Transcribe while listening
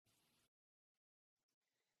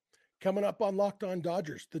Coming up on Locked On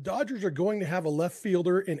Dodgers, the Dodgers are going to have a left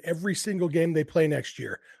fielder in every single game they play next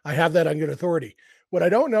year. I have that on good authority. What I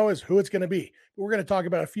don't know is who it's going to be. We're going to talk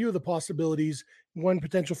about a few of the possibilities, one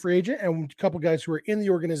potential free agent and a couple guys who are in the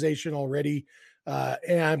organization already.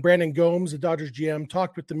 And Brandon Gomes, the Dodgers GM,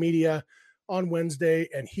 talked with the media on Wednesday,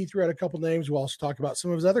 and he threw out a couple names. We'll also talk about some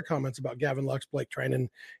of his other comments about Gavin Lux, Blake Treinen,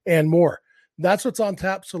 and more. That's what's on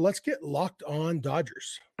tap. So let's get Locked On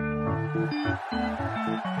Dodgers.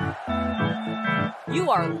 You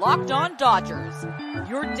are Locked On Dodgers,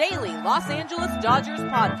 your daily Los Angeles Dodgers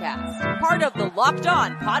podcast. Part of the Locked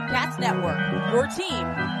On Podcast Network, your team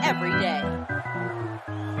every day.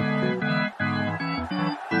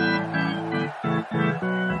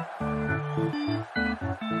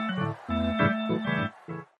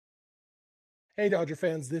 Hey, Dodger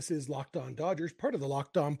fans, this is Locked On Dodgers, part of the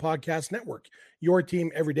Locked On Podcast Network, your team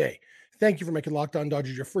every day. Thank you for making Locked On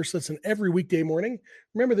Dodgers your first listen every weekday morning.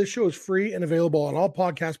 Remember, this show is free and available on all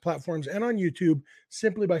podcast platforms and on YouTube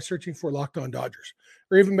simply by searching for Locked On Dodgers.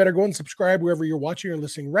 Or even better, go and subscribe wherever you're watching or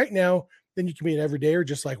listening right now. Then you can be an everydayer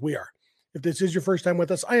just like we are. If this is your first time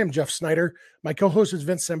with us, I am Jeff Snyder. My co-host is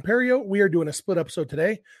Vince Samperio. We are doing a split episode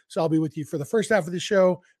today, so I'll be with you for the first half of the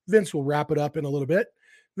show. Vince will wrap it up in a little bit.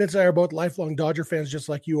 Vince and I are both lifelong Dodger fans, just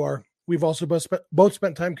like you are. We've also both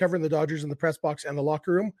spent time covering the Dodgers in the press box and the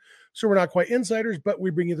locker room, so we're not quite insiders, but we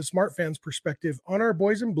bring you the smart fans' perspective on our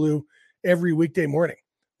boys in blue every weekday morning.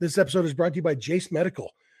 This episode is brought to you by Jace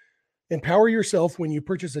Medical. Empower yourself when you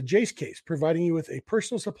purchase a Jace case, providing you with a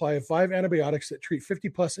personal supply of 5 antibiotics that treat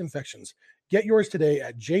 50-plus infections. Get yours today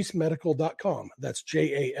at jacemedical.com. That's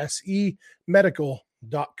Jase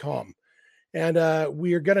medical.com. And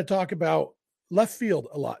we are going to talk about left field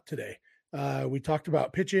a lot today. We talked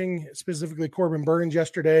about pitching, specifically Corbin Burnes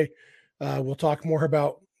yesterday. We'll talk more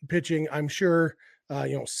about pitching, I'm sure, a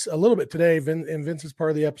little bit today. Vince is part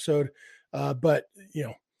of the episode, but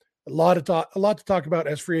a lot to talk about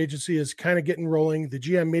as free agency is kind of getting rolling. The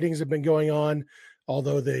GM meetings have been going on,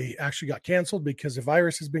 although they actually got canceled because the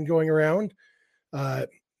virus has been going around.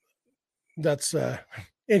 That's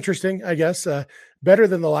interesting, I guess. Better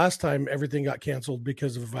than the last time everything got canceled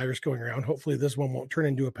because of a virus going around. Hopefully this one won't turn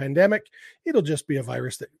into a pandemic. It'll just be a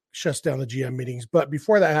virus that shuts down the GM meetings. But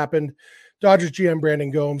before that happened, Dodgers GM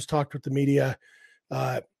Brandon Gomes talked with the media.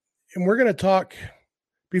 And we're going to talk,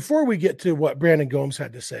 before we get to what Brandon Gomes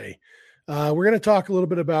had to say, we're going to talk a little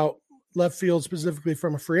bit about left field, specifically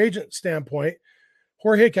from a free agent standpoint.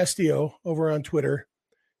 Jorge Castillo over on Twitter,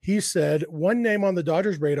 he said, one name on the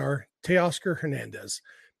Dodgers radar, Teoscar Hernandez.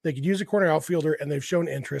 They could use a corner outfielder, and they've shown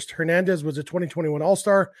interest. Hernandez was a 2021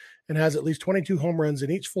 All-Star and has at least 22 home runs in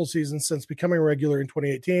each full season since becoming a regular in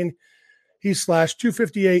 2018. He slashed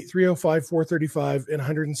 .258, .305, .435 in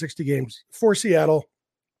 160 games for Seattle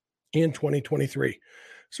in 2023.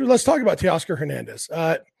 So let's talk about Teoscar Hernandez.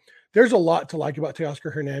 There's a lot to like about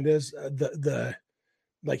Teoscar Hernandez.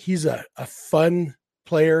 He's a fun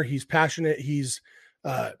player. He's passionate. He's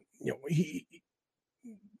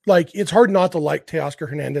it's hard not to like Teoscar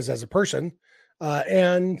Hernandez as a person.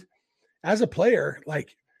 And as a player,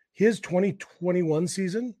 like his 2021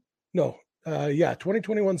 season,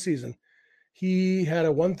 2021 season, he had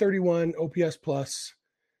a 131 OPS plus,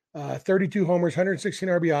 32 homers, 116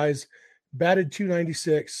 RBIs, batted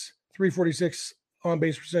 .296, 346 on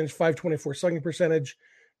base percentage, 524 slugging percentage,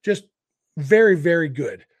 just very, very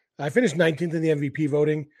good. I finished 19th in the MVP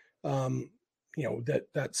voting.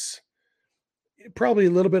 That's probably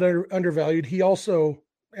a little bit undervalued. He also,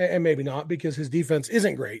 and maybe not, because his defense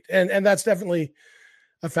isn't great. And that's definitely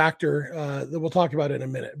a factor that we'll talk about in a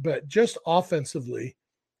minute. But just offensively,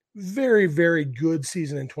 very, very good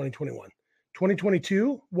season in 2021.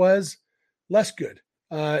 2022 was less good.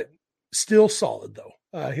 Still solid, though.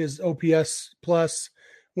 His OPS plus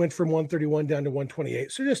went from 131 down to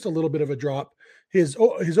 128. So just a little bit of a drop. His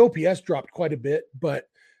OPS dropped quite a bit, but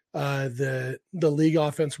the league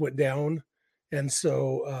offense went down. And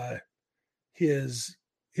so his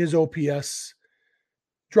OPS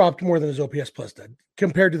dropped more than his OPS plus did.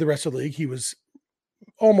 Compared to the rest of the league, he was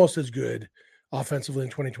almost as good offensively in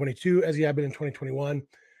 2022 as he had been in 2021.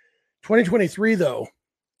 2023, though,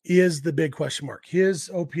 is the big question mark. His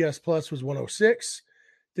OPS plus was 106.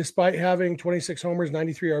 Despite having 26 homers,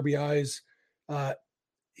 93 RBIs,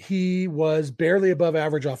 he was barely above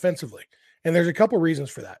average offensively. And there's a couple reasons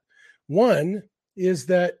for that. One is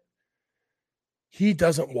that he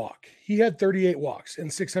doesn't walk. He had 38 walks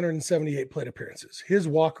and 678 plate appearances. His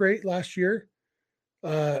walk rate last year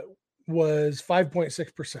was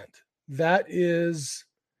 5.6%. That is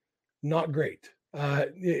not great.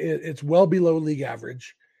 It's well below league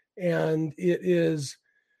average. And it is,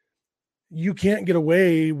 you can't get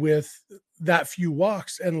away with that few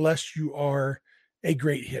walks unless you are a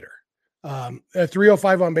great hitter. A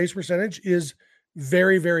 305 on base percentage is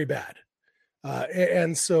very, very bad.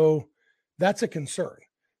 And so that's a concern.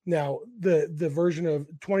 Now, the version of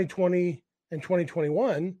 2020 and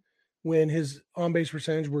 2021, when his on base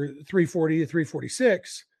percentage were 340 to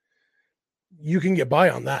 346, you can get by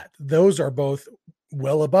on that. Those are both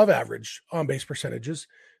well above average on base percentages.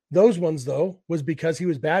 Those ones, though, was because he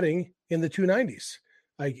was batting in the 290s.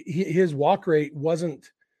 Like his walk rate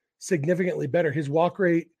wasn't significantly better. His walk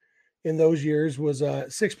rate in those years was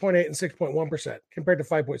 6.8 and 6.1% compared to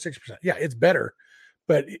 5.6%. Yeah, it's better.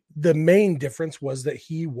 But the main difference was that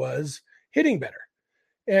he was hitting better.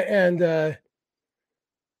 And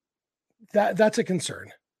that's a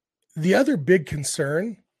concern. The other big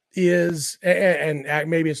concern is, and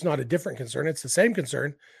maybe it's not a different concern, it's the same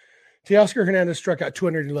concern. Teoscar Hernandez struck out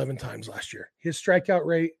 211 times last year. His strikeout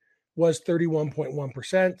rate was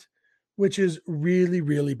 31.1%, which is really,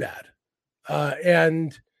 really bad.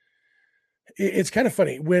 And it's kind of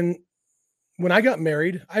funny. When I got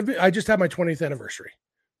married, I just had my 20th anniversary.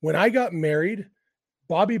 When I got married,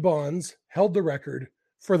 Bobby Bonds held the record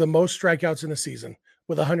for the most strikeouts in a season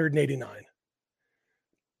with 189.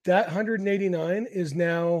 That 189 is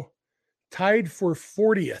now tied for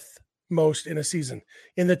 40th most in a season.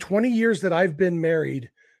 In the 20 years that I've been married,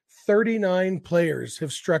 39 players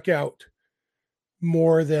have struck out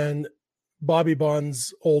more than Bobby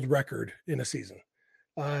Bonds' old record in a season.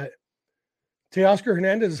 Teoscar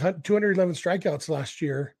Hernandez, 211 strikeouts last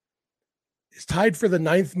year, is tied for the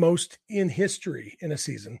 9th most in history in a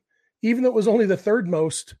season, even though it was only the 3rd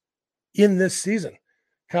most in this season.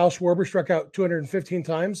 Kyle Schwarber struck out 215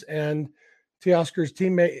 times, and Teoscar's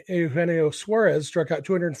teammate Eugenio Suarez struck out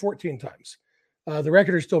 214 times. The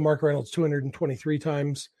record is still Mark Reynolds, 223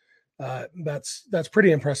 times. That's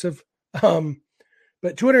pretty impressive.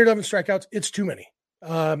 But 211 strikeouts, it's too many.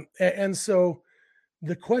 And so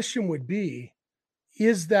the question would be,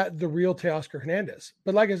 is that the real Teoscar Hernandez?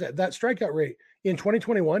 But like I said, that strikeout rate in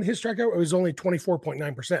 2021, his strikeout rate was only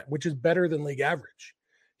 24.9%, which is better than league average.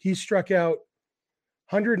 He struck out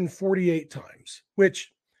 148 times,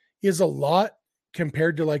 which is a lot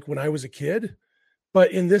compared to like when I was a kid.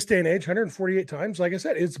 But in this day and age, 148 times, like I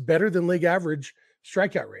said, it's better than league average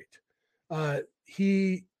strikeout rate. That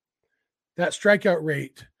strikeout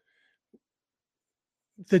rate,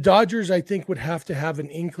 the Dodgers, I think, would have to have an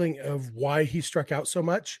inkling of why he struck out so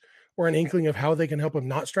much, or an inkling of how they can help him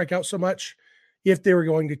not strike out so much, if they were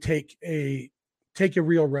going to take a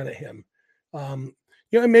real run at him. And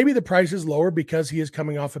maybe the price is lower because he is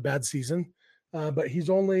coming off a bad season, but he's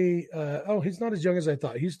only he's not as young as I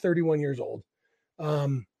thought. He's 31 years old.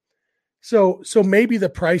 So maybe the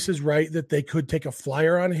price is right that they could take a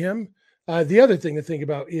flyer on him. The other thing to think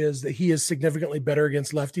about is that he is significantly better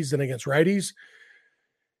against lefties than against righties.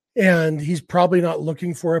 And he's probably not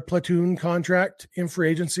looking for a platoon contract in free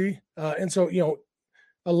agency. And so,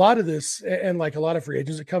 a lot of this, and like a lot of free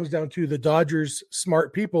agents, it comes down to the Dodgers'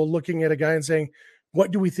 smart people looking at a guy and saying,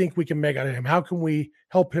 what do we think we can make out of him? How can we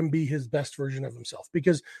help him be his best version of himself?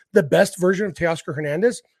 Because the best version of Teoscar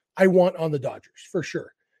Hernandez, I want on the Dodgers for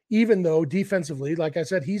sure. Even though defensively, like I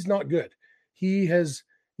said, he's not good. He has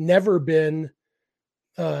never been,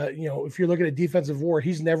 if you're looking at defensive WAR,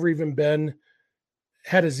 he's never even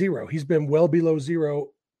had a 0. He's been well below 0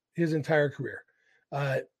 his entire career.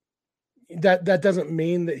 That doesn't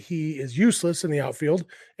mean that he is useless in the outfield.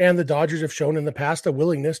 And the Dodgers have shown in the past a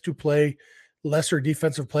willingness to play lesser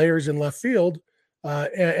defensive players in left field.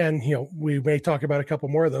 And we may talk about a couple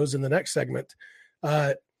more of those in the next segment.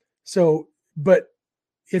 But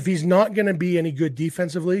if he's not going to be any good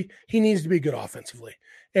defensively, he needs to be good offensively.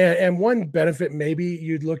 And one benefit maybe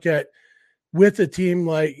you'd look at with a team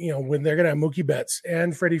like, when they're going to have Mookie Betts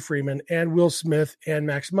and Freddie Freeman and Will Smith and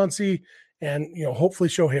Max Muncy and, hopefully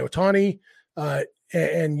Shohei Ohtani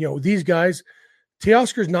and these guys,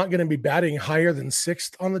 Teoscar's not going to be batting higher than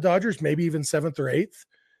 6th on the Dodgers, maybe even 7th or 8th.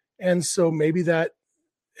 And so maybe that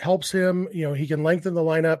helps him, he can lengthen the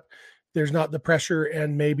lineup. There's not the pressure,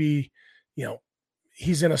 and maybe,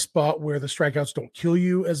 he's in a spot where the strikeouts don't kill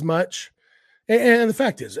you as much. And the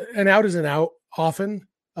fact is, an out is an out often.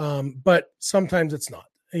 But sometimes it's not.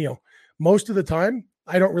 Most of the time,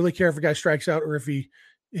 I don't really care if a guy strikes out or if he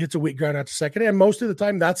hits a weak ground out to second. And most of the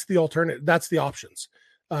time, that's the alternative. That's the options.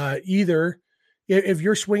 Either if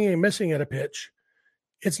you're swinging and missing at a pitch,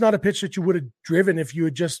 it's not a pitch that you would have driven if you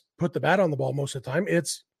had just put the bat on the ball most of the time.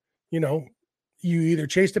 It's, you either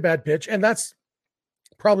chased a bad pitch, and that's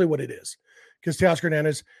probably what it is. Because Teoscar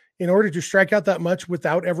Hernandez, in order to strike out that much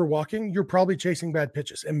without ever walking, you're probably chasing bad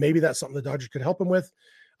pitches. And maybe that's something the Dodgers could help him with.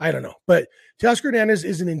 I don't know. But Teoscar Hernandez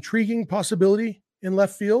is an intriguing possibility in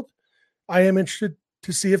left field. I am interested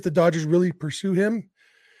to see if the Dodgers really pursue him.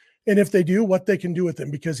 And if they do, what they can do with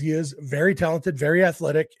him, because he is very talented, very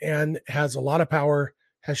athletic, and has a lot of power,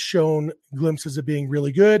 has shown glimpses of being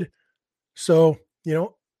really good. So, it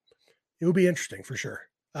will be interesting for sure.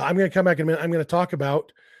 I'm going to come back in a minute. I'm going to talk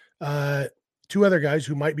about two other guys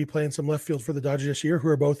who might be playing some left field for the Dodgers this year, who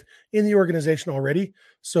are both in the organization already.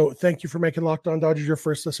 So thank you for making Locked On Dodgers your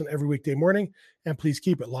first listen every weekday morning, and please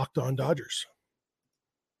keep it Locked On Dodgers.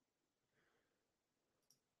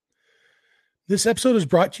 This episode is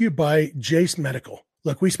brought to you by Jace Medical.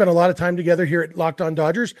 Look, we spend a lot of time together here at Locked On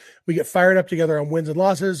Dodgers. We get fired up together on wins and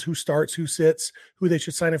losses, who starts, who sits, who they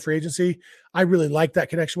should sign in for agency. I really like that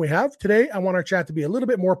connection we have. Today, I want our chat to be a little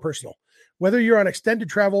bit more personal. Whether you're on extended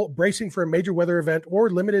travel, bracing for a major weather event, or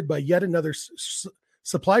limited by yet another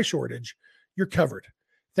supply shortage, you're covered.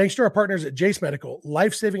 Thanks to our partners at Jace Medical,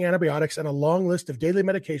 life-saving antibiotics and a long list of daily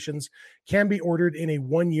medications can be ordered in a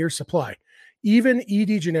 1-year supply. Even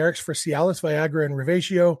ED generics for Cialis, Viagra, and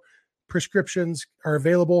Revatio prescriptions are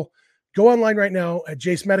available. Go online right now at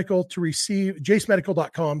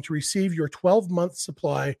jacemedical.com to receive your 12-month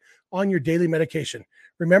supply on your daily medication.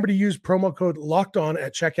 Remember to use promo code LOCKEDON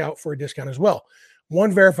at checkout for a discount as well.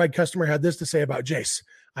 One verified customer had this to say about Jace.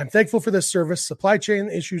 I'm thankful for this service. Supply chain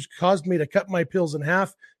issues caused me to cut my pills in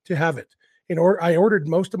half to have it. I ordered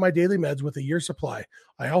most of my daily meds with a year's supply.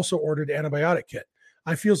 I also ordered antibiotic kit.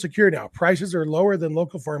 I feel secure now. Prices are lower than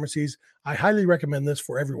local pharmacies. I highly recommend this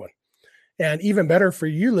for everyone. And even better for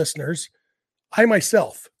you listeners, I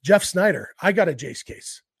myself, Jeff Snyder, I got a Jace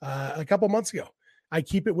case a couple months ago. I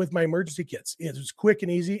keep it with my emergency kits. It's quick and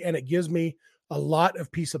easy, and it gives me a lot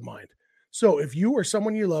of peace of mind. So if you or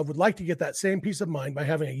someone you love would like to get that same peace of mind by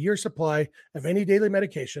having a year's supply of any daily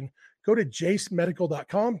medication, go to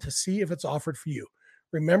jacemedical.com to see if it's offered for you.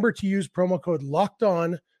 Remember to use promo code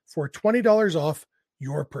LOCKEDON for $20 off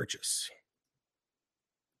your purchase.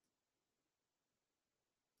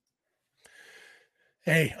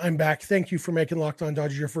 Hey, I'm back. Thank you for making Locked On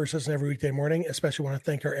Dodgers your first listen every weekday morning. Especially want to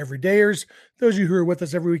thank our everydayers. Those of you who are with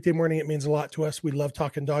us every weekday morning, it means a lot to us. We love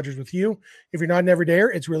talking Dodgers with you. If you're not an everydayer,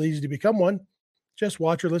 it's really easy to become one. Just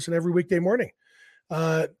watch or listen every weekday morning.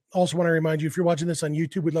 Also want to remind you, if you're watching this on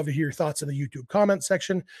YouTube, we'd love to hear your thoughts in the YouTube comment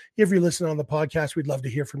section. If you're listening on the podcast, we'd love to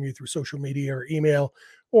hear from you through social media or email,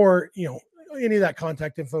 or any of that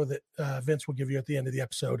contact info that Vince will give you at the end of the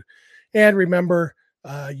episode. And remember,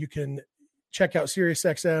 you can check out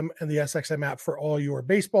SiriusXM and the SXM app for all your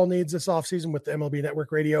baseball needs this offseason with the MLB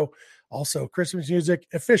Network Radio. Also, Christmas music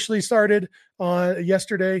officially started on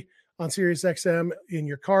yesterday on SiriusXM. In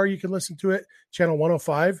your car, you can listen to it. Channel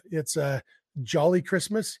 105. It's Jolly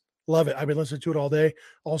Christmas. Love it. I've been listening to it all day.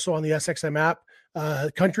 Also on the SXM app.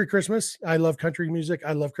 Country Christmas. I love country music.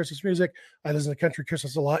 I love Christmas music. I listen to country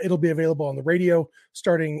Christmas a lot. It'll be available on the radio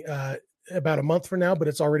starting about a month from now, but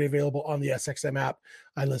it's already available on the SXM app.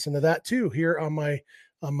 I listen to that too here on my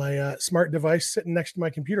smart device sitting next to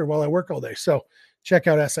my computer while I work all day. So check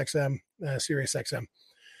out SXM, SiriusXM.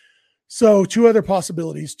 So two other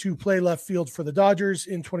possibilities to play left field for the Dodgers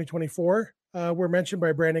in 2024 were mentioned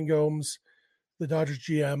by Brandon Gomes, the Dodgers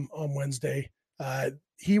GM, on Wednesday.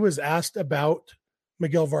 He was asked about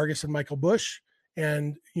Miguel Vargas and Michael Busch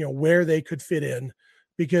and, where they could fit in,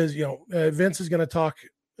 because, Vince is going to talk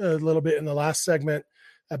a little bit in the last segment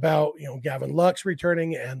about, Gavin Lux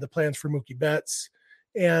returning and the plans for Mookie Betts.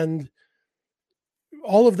 And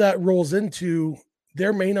all of that rolls into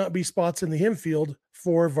there may not be spots in the infield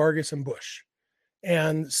for Vargas and Busch.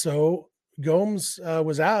 And so Gomes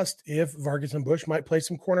was asked if Vargas and Busch might play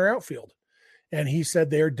some corner outfield. And he said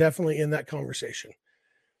they are definitely in that conversation.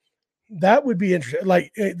 That would be interesting.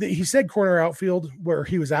 Like he said, corner outfield, where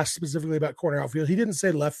he was asked specifically about corner outfield. He didn't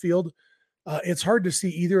say left field. It's hard to see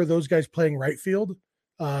either of those guys playing right field.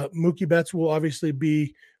 Mookie Betts will obviously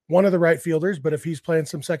be one of the right fielders, but if he's playing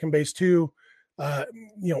some second base too,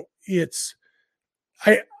 it's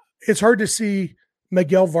hard to see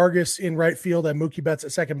Miguel Vargas in right field and Mookie Betts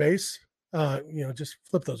at second base. Just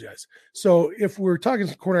flip those guys. So if we're talking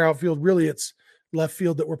corner outfield, really it's left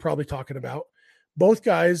field that we're probably talking about. Both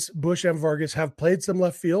guys, Busch and Vargas, have played some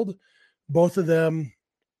left field. Both of them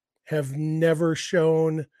have never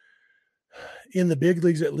shown, in the big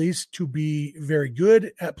leagues at least, to be very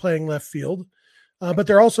good at playing left field. But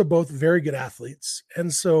they're also both very good athletes.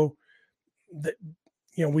 And so,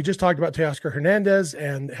 we just talked about Teoscar Hernandez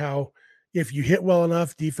and how if you hit well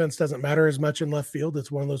enough, defense doesn't matter as much in left field.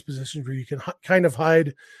 It's one of those positions where you can kind of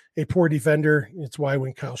hide a poor defender. It's why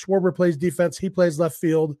when Kyle Schwarber plays defense, he plays left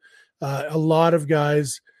field. A lot of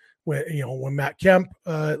guys when Matt Kemp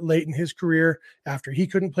late in his career, after he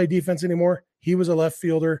couldn't play defense anymore, he was a left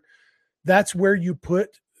fielder. That's where you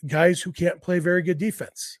put guys who can't play very good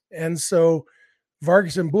defense. And so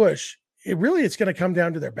Vargas and Bush, it's going to come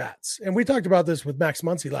down to their bats. And we talked about this with Max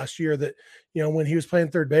Muncy last year that, when he was playing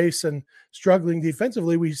third base and struggling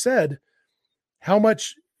defensively, we said how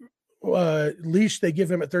much leash they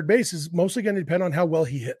give him at third base is mostly going to depend on how well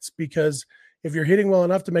he hits, because if you're hitting well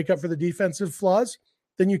enough to make up for the defensive flaws,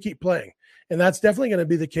 then you keep playing. And that's definitely going to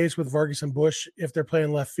be the case with Vargas and Bush if they're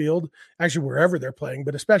playing left field, actually wherever they're playing,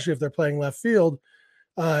 but especially if they're playing left field.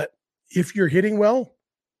 If you're hitting well,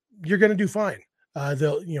 you're going to do fine.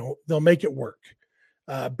 They'll make it work.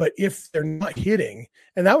 But if they're not hitting,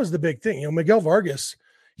 and that was the big thing, Miguel Vargas,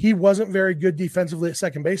 he wasn't very good defensively at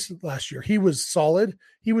second base last year. He was solid.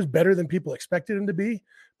 He was better than people expected him to be.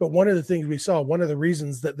 But one of the things we saw, one of the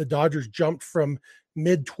reasons that the Dodgers jumped from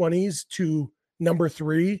mid-20s to number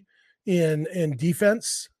 3 in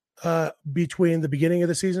defense between the beginning of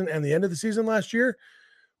the season and the end of the season last year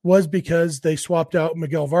was because they swapped out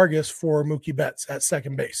Miguel Vargas for Mookie Betts at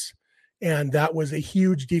second base. And that was a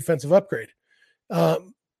huge defensive upgrade.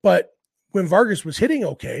 But when Vargas was hitting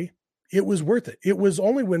okay, it was worth it. It was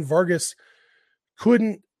only when Vargas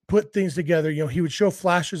couldn't put things together, he would show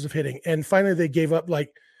flashes of hitting. And finally they gave up,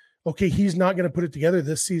 like, okay, he's not going to put it together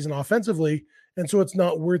this season offensively. And so it's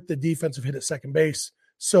not worth the defensive hit at second base.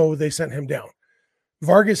 So they sent him down.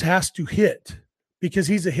 Vargas has to hit because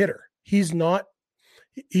he's a hitter. He's going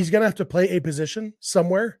to have to play a position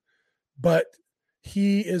somewhere, but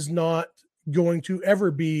he is not going to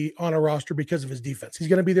ever be on a roster because of his defense. He's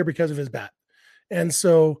going to be there because of his bat. And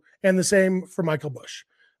the same for Michael Bush.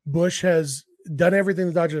 Bush has done everything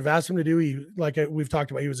the Dodgers have asked him to do. We've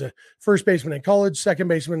talked about, he was a first baseman in college, second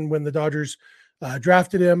baseman when the Dodgers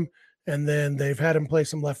drafted him. And then they've had him play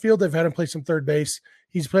some left field. They've had him play some third base.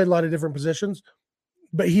 He's played a lot of different positions,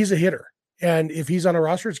 but he's a hitter. And if he's on a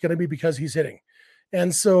roster, it's going to be because he's hitting.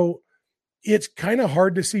 And so it's kind of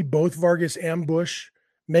hard to see both Vargas and Bush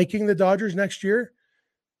making the Dodgers next year.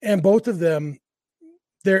 And both of them,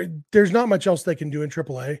 there's not much else they can do in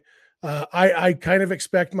AAA. I kind of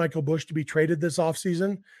expect Michael Bush to be traded this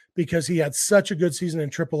offseason because he had such a good season in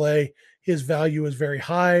AAA. His value is very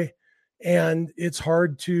high, and it's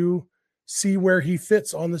hard to see where he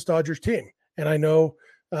fits on this Dodgers team. And I know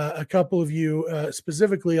a couple of you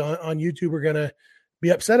specifically on YouTube are going to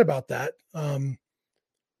be upset about that.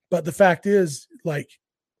 But the fact is,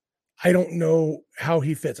 I don't know how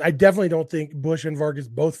he fits. I definitely don't think Bush and Vargas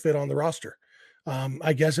both fit on the roster.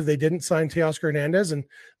 I guess if they didn't sign Teoscar Hernandez and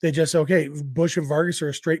they just, okay, Bush and Vargas are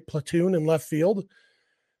a straight platoon in left field,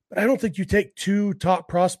 but I don't think you take 2 top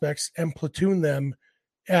prospects and platoon them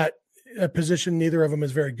at a position neither of them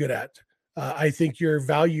is very good at. I think your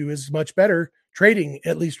value is much better trading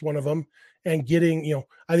at least one of them and getting,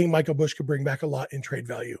 I think Michael Bush could bring back a lot in trade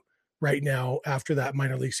value right now after that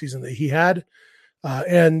minor league season that he had.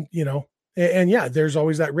 And yeah, there's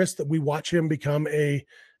always that risk that we watch him become a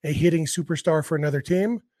hitting superstar for another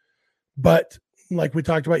team. But like we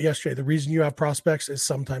talked about yesterday, the reason you have prospects is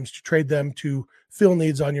sometimes to trade them to fill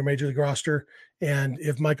needs on your major league roster. And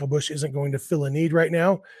if Michael Bush isn't going to fill a need right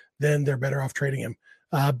now, then they're better off trading him.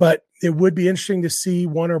 But it would be interesting to see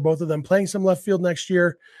one or both of them playing some left field next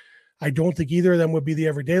year. I don't think either of them would be the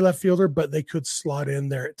everyday left fielder, but they could slot in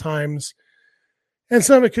there at times. And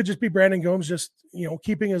some of it could just be Brandon Gomes just,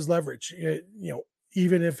 keeping his leverage.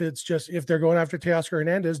 Even if it's just, if they're going after Teoscar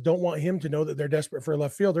Hernandez, don't want him to know that they're desperate for a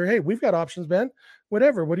left fielder. Hey, we've got options, Ben.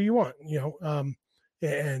 Whatever. What do you want?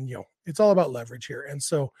 It's all about leverage here. And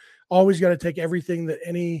so always got to take everything that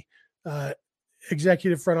any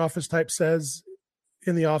executive front office type says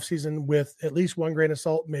in the offseason with at least 1 grain of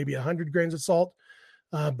salt, maybe 100 grains of salt.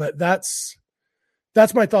 But that's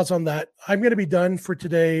my thoughts on that. I'm going to be done for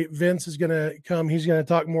today. Vince is going to come. He's going to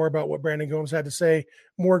talk more about what Brandon Gomes had to say,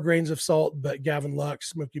 more grains of salt, but Gavin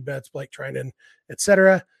Lux, Mookie Betts, Blake Trinan,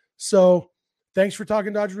 etc. So thanks for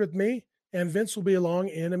talking Dodgers with me, and Vince will be along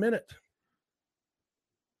in a minute.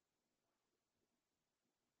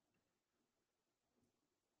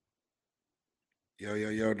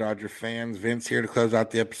 Yo, Dodger fans. Vince here to close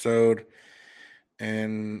out the episode.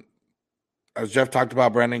 And as Jeff talked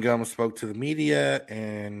about, Brandon Gomes spoke to the media,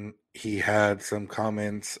 and he had some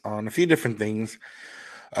comments on a few different things.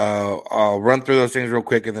 I'll run through those things real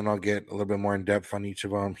quick, and then I'll get a little bit more in depth on each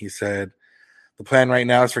of them. He said, the plan right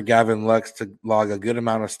now is for Gavin Lux to log a good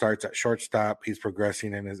amount of starts at shortstop. He's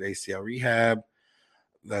progressing in his ACL rehab,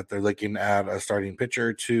 that they're looking at a starting pitcher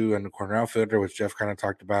or 2 and a corner outfielder, which Jeff kind of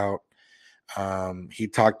talked about. He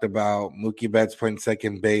talked about Mookie Betts playing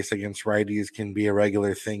second base against righties can be a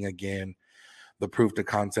regular thing again. the proof to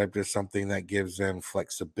concept is something that gives them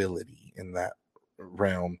flexibility in that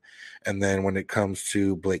realm. And then when it comes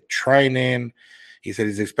to Blake Trinan, he said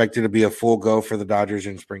he's expected to be a full go for the Dodgers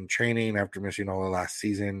in spring training after missing all of last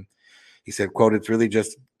season. He said, quote, "It's really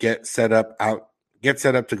just get set up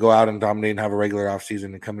to go out and dominate and have a regular offseason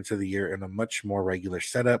and come into the year in a much more regular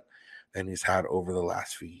setup than he's had over the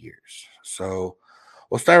last few years." So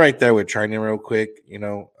we'll start right there with Trinan real quick.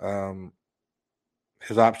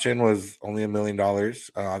 His option was only $1 million.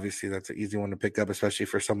 Obviously, that's an easy one to pick up, especially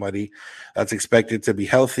for somebody that's expected to be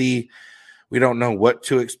healthy. We don't know what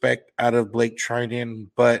to expect out of Blake Trinan,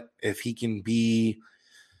 but if he can be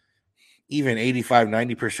even 85,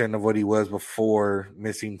 90% of what he was before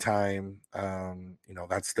missing time,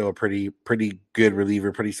 that's still a pretty good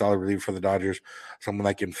reliever, pretty solid reliever for the Dodgers, someone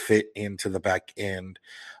that can fit into the back end.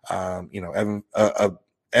 Evan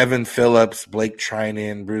Phillips, Blake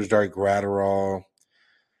Trinan, Brusdar Graterol,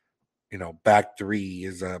 back three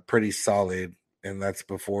is pretty solid, and that's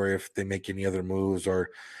before if they make any other moves or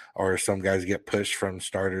some guys get pushed from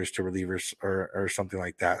starters to relievers or something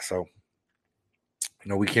like that. So,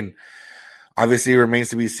 we can obviously, it remains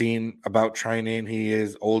to be seen about Trinan. He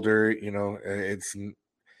is older, it's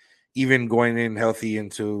even going in healthy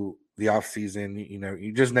into the offseason,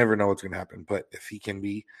 you just never know what's going to happen. But if he can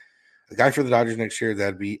be a guy for the Dodgers next year,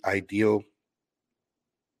 that'd be ideal.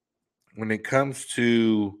 When it comes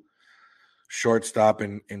to shortstop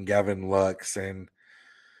and Gavin Lux, and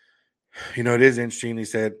it is interesting. He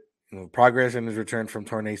said progress in his return from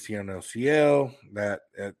torn ACL and LCL, that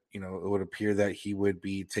it would appear that he would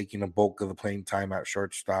be taking a bulk of the playing time at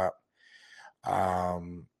shortstop.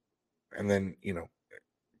 And then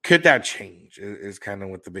could that change is kind of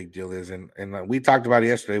what the big deal is. And we talked about it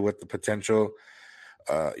yesterday with the potential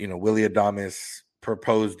Willy Adames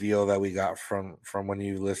proposed deal that we got from one of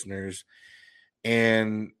you listeners.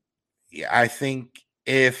 And I think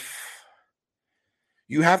if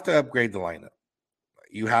you have to upgrade the lineup,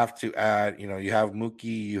 you have to add, you have Mookie,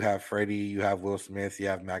 you have Freddie, you have Will Smith, you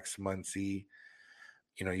have Max Muncy,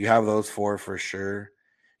 you have those four for sure.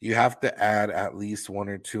 You have to add at least one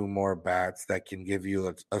or two more bats that can give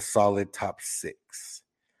you a solid top six.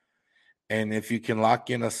 And if you can lock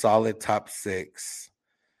in a solid top six,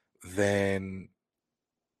 then,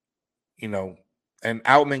 and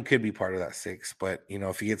Outman could be part of that six, but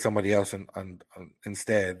if you get somebody else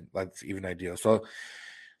instead, that's even ideal. So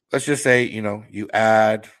let's just say, you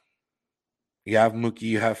have Mookie,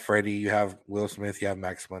 you have Freddie, you have Will Smith, you have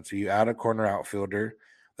Max Muncy. You add a corner outfielder,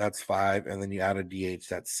 that's 5, and then you add a DH,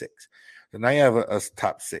 that's 6. So now you have a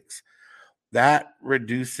top 6. That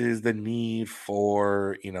reduces the need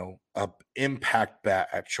for, a impact bat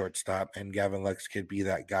at shortstop, and Gavin Lux could be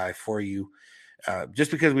that guy for you. Just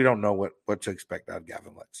because we don't know what to expect out of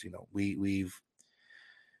Gavin Lux.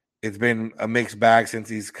 It's been a mixed bag since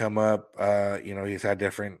he's come up. He's had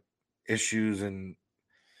different issues, and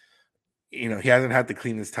he hasn't had the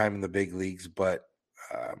cleanest time in the big leagues, but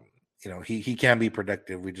he can be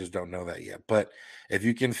productive. We just don't know that yet. But if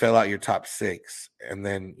you can fill out your top 6, and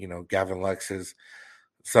then Gavin Lux is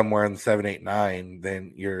somewhere in the 7, 8, 9,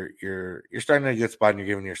 then you're starting in a good spot and you're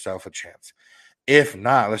giving yourself a chance. If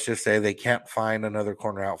not, let's just say they can't find another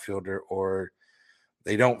corner outfielder, or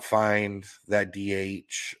they don't find that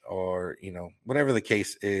DH, or whatever the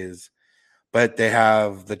case is, but they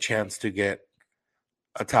have the chance to get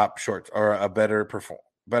a top short or a better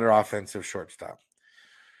offensive shortstop,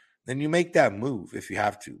 then you make that move if you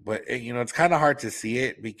have to. But it's kind of hard to see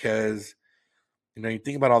it because you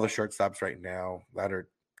think about all the shortstops right now that are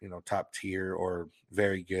top tier or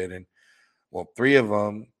very good, and 3 of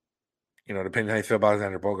them, depending on how you feel about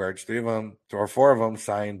Alexander Bogaerts, 3 of them or 4 of them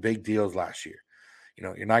signed big deals last year.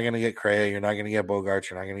 You're not going to get Cray, you're not going to get Bogaerts,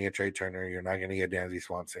 you're not going to get Trey Turner, you're not going to get Dansby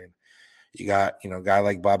Swanson. You got, a guy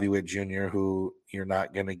like Bobby Witt Jr., who you're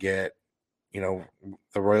not going to get. The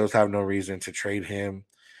Royals have no reason to trade him.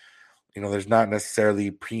 There's not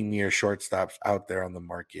necessarily premier shortstops out there on the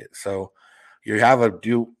market. So you have it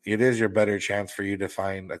is your better chance for you to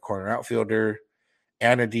find a corner outfielder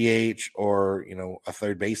and a DH, or, a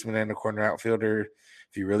third baseman and a corner outfielder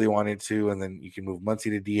if you really wanted to. And then you can move Muncy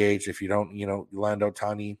to DH if you don't, land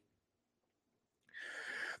Ohtani.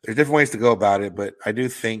 There's different ways to go about it, but I do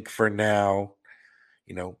think for now,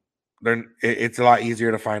 it's a lot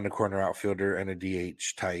easier to find a corner outfielder and a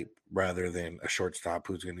DH type rather than a shortstop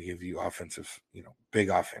who's going to give you offensive, big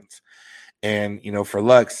offense. And, for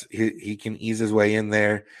Lux, he can ease his way in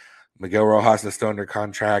there. Miguel Rojas is still under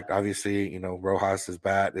contract. Obviously, Rojas'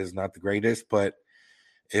 bat is not the greatest, but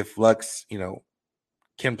if Lux,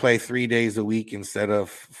 can play 3 days a week instead of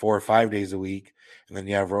 4 or 5 days a week, and then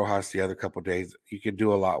you have Rojas the other couple of days, you could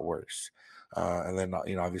do a lot worse. And then,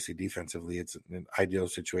 obviously defensively, it's an ideal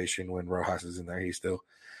situation when Rojas is in there. He still,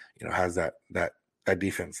 has that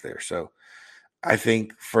defense there. So I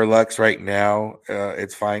think for Lux right now,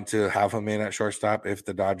 it's fine to have him in at shortstop. If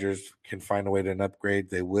the Dodgers can find a way to upgrade,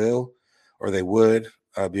 they will, or they would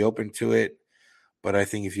be open to it. But I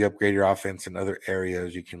think if you upgrade your offense in other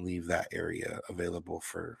areas, you can leave that area available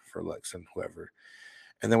for Lux and whoever.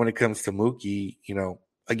 And then when it comes to Mookie,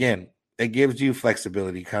 again, it gives you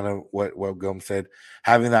flexibility, kind of what Gomes said,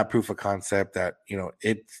 having that proof of concept that,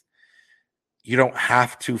 you don't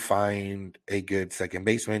have to find a good second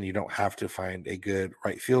baseman. You don't have to find a good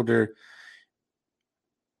right fielder,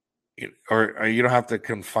 or you don't have to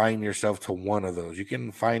confine yourself to one of those. You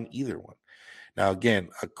can find either one. Now, again,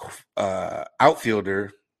 a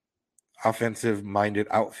outfielder, offensive-minded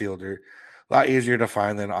outfielder, a lot easier to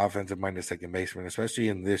find than offensive-minded second baseman, especially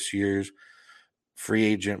in this year's free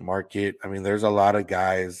agent market. I mean, there's a lot of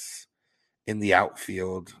guys in the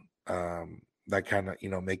outfield that kind of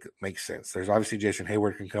make sense. There's obviously Jason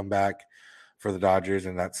Hayward can come back for the Dodgers,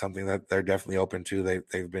 and that's something that they're definitely open to.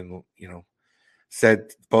 They've been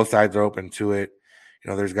said both sides are open to it.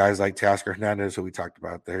 There's guys like Teoscar Hernandez who we talked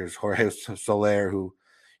about. There's Jorge Soler who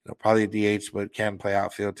probably a DH but can play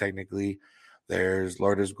outfield technically. There's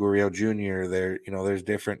Lourdes Gurriel Jr. There's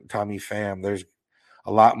different Tommy Pham. There's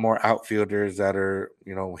a lot more outfielders that are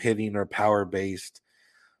hitting or power based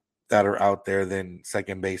that are out there than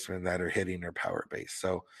second basemen that are hitting or power based.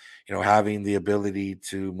 So, having the ability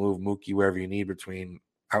to move Mookie wherever you need between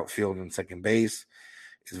outfield and second base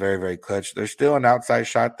is very, very clutch. There's still an outside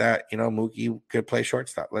shot that, Mookie could play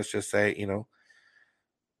shortstop. Let's just say,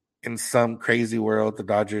 in some crazy world, the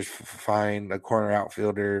Dodgers find a corner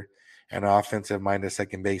outfielder and an offensive-minded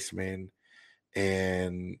second baseman,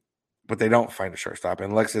 but they don't find a shortstop,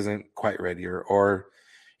 and Lux isn't quite ready, or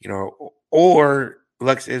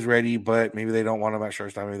Lux is ready, but maybe they don't want him at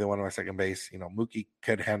shortstop. Maybe they want him at second base. Mookie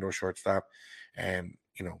could handle shortstop, and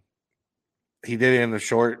he did it in the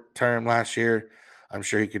short term last year. I'm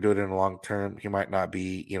sure he could do it in the long term. He might not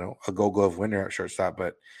be, a Gold Glove winner at shortstop,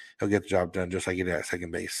 but he'll get the job done just like he did at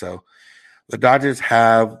second base. So the Dodgers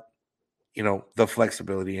have, the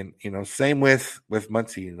flexibility, and same with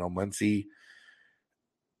Muncy. Muncy,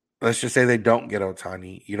 let's just say they don't get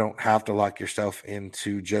Ohtani. You don't have to lock yourself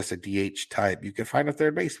into just a DH type. You can find a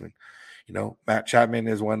third baseman. Matt Chapman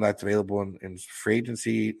is one that's available in free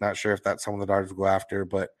agency. Not sure if that's someone the Dodgers will go after,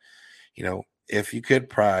 but if you could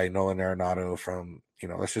pry Nolan Arenado from,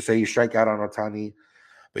 let's just say you strike out on Ohtani,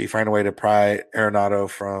 but you find a way to pry Arenado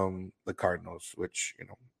from the Cardinals, which,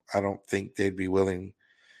 I don't think they'd be willing.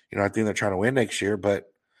 I think they're trying to win next year,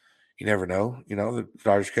 but you never know. The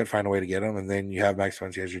Dodgers could find a way to get him, and then you have Max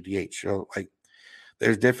Muncy as your DH. So,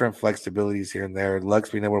 there's different flexibilities here and there. Lux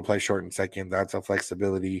being able to play short and second, that's a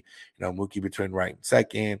flexibility. Mookie between right and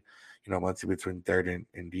second, Muncy between third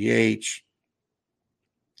and DH.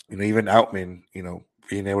 Even Outman,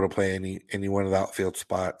 being able to play any one of the outfield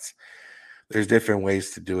spots. There's different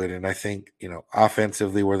ways to do it. And I think,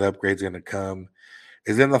 offensively where the upgrade's going to come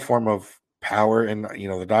is in the form of power. And,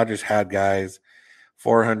 the Dodgers had guys,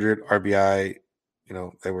 400 RBI,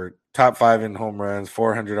 they were top 5 in home runs,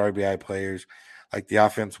 400 RBI players. The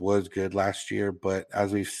offense was good last year, but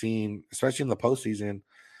as we've seen, especially in the postseason,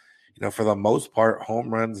 for the most part, home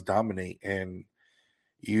runs dominate, and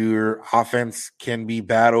your offense can be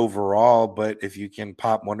bad overall, but if you can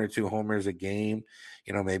pop 1 or 2 homers a game,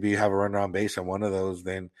 maybe you have a runner on base on one of those,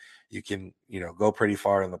 then you can, go pretty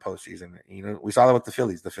far in the postseason. We saw that with the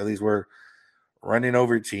Phillies. The Phillies were running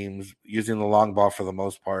over teams using the long ball for the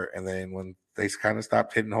most part, and then when they kind of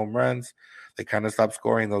stopped hitting home runs, they kind of stopped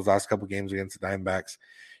scoring those last couple games against the Diamondbacks.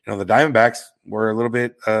 The Diamondbacks were a little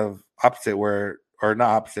bit of opposite or not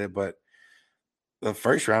opposite, but the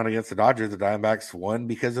first round against the Dodgers, the Diamondbacks won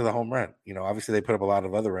because of the home run. Obviously they put up a lot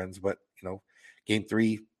of other runs, but, game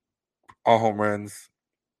 3, all home runs.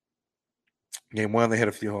 Game 1, they hit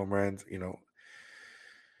a few home runs.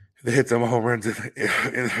 They hit some home runs in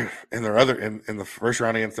the first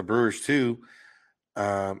round against the Brewers too.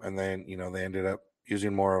 And then, they ended up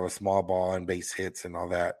using more of a small ball and base hits and all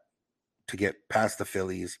that to get past the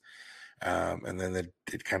Phillies. And then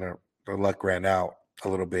the luck ran out a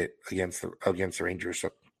little bit against the Rangers.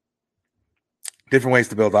 So different ways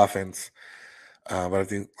to build offense. But I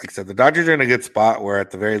think, like I said, the Dodgers are in a good spot where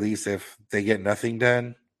at the very least, if they get nothing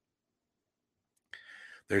done,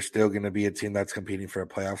 they're still going to be a team that's competing for a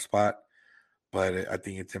playoff spot. But I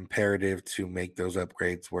think it's imperative to make those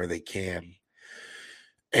upgrades where they can.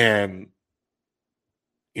 And,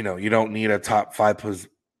 you don't need a top 5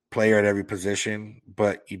 player at every position,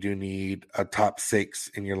 but you do need a top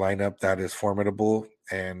 6 in your lineup that is formidable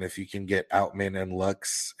And if you can get Outman and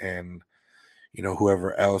Lux and,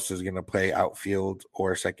 whoever else is going to play outfield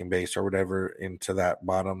or second base or whatever into that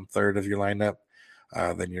bottom third of your lineup,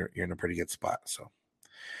 then you're in a pretty good spot. So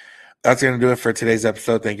that's going to do it for today's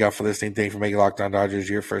episode. Thank y'all for listening. Thank you for making Locked On Dodgers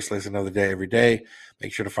your first listen of the day every day.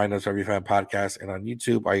 Make sure to find us wherever you find podcasts and on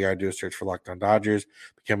YouTube. All you got to do is search for Locked On Dodgers.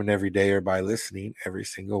 Become an everydayer by listening every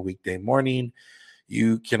single weekday morning.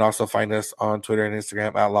 You can also find us on Twitter and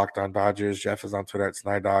Instagram at Locked On Dodgers. Jeff is on Twitter at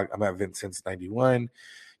Snydog. I'm at Vincent91.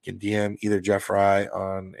 You can DM either Jeff or I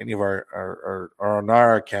on any of our on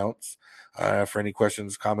our accounts. For any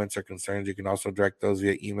questions, comments, or concerns, you can also direct those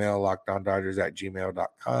via email,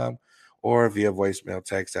 lockedondodgers@gmail.com, or via voicemail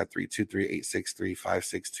text at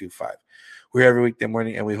 323-863-5625. We're every weekday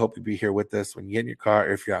morning, and we hope you'll be here with us when you get in your car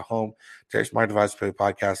or if you're at home. Check smart device play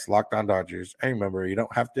podcast, Locked On Dodgers. And remember, you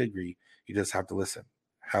don't have to agree. You just have to listen.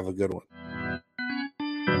 Have a good one.